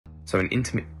So an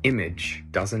intimate image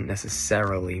doesn't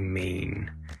necessarily mean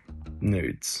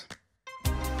nudes.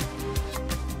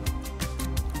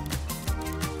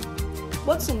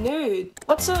 What's a nude?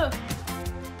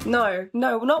 No,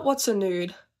 not what's a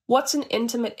nude. What's an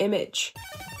intimate image?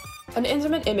 An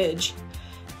intimate image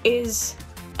is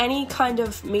any kind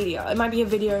of media. It might be a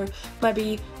video, it might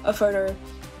be a photo,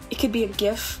 it could be a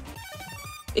GIF,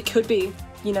 it could be,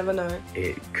 you never know.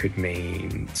 It could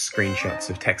mean screenshots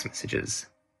of text messages.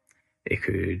 It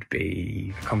could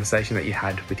be a conversation that you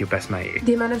had with your best mate.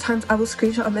 The amount of times I will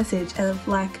screenshot a message of,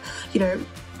 like, you know,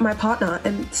 my partner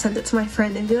and send it to my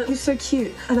friend and be like, "You're so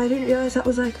cute." And I didn't realise that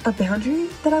was like a boundary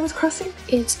that I was crossing.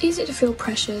 It's easy to feel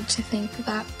pressured to think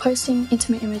that posting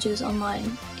intimate images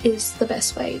online is the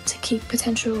best way to keep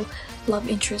potential love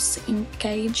interests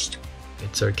engaged.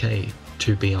 It's okay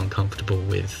to be uncomfortable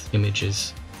with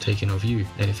images taken of you,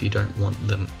 and if you don't want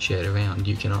them shared around,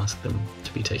 you can ask them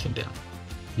to be taken down.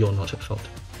 You're not at fault.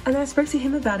 And I spoke to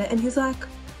him about it and he's like,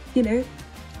 you know,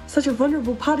 such a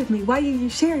vulnerable part of me, why are you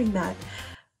sharing that?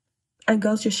 And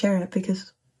girls just share it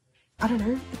because, I don't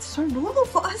know, it's so normal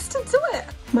for us to do it.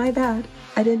 My bad,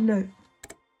 I didn't know.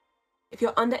 If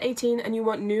you're under 18 and you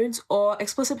want nudes or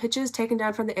explicit pictures taken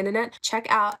down from the internet, check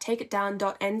out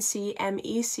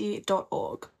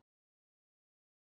takeitdown.ncmec.org.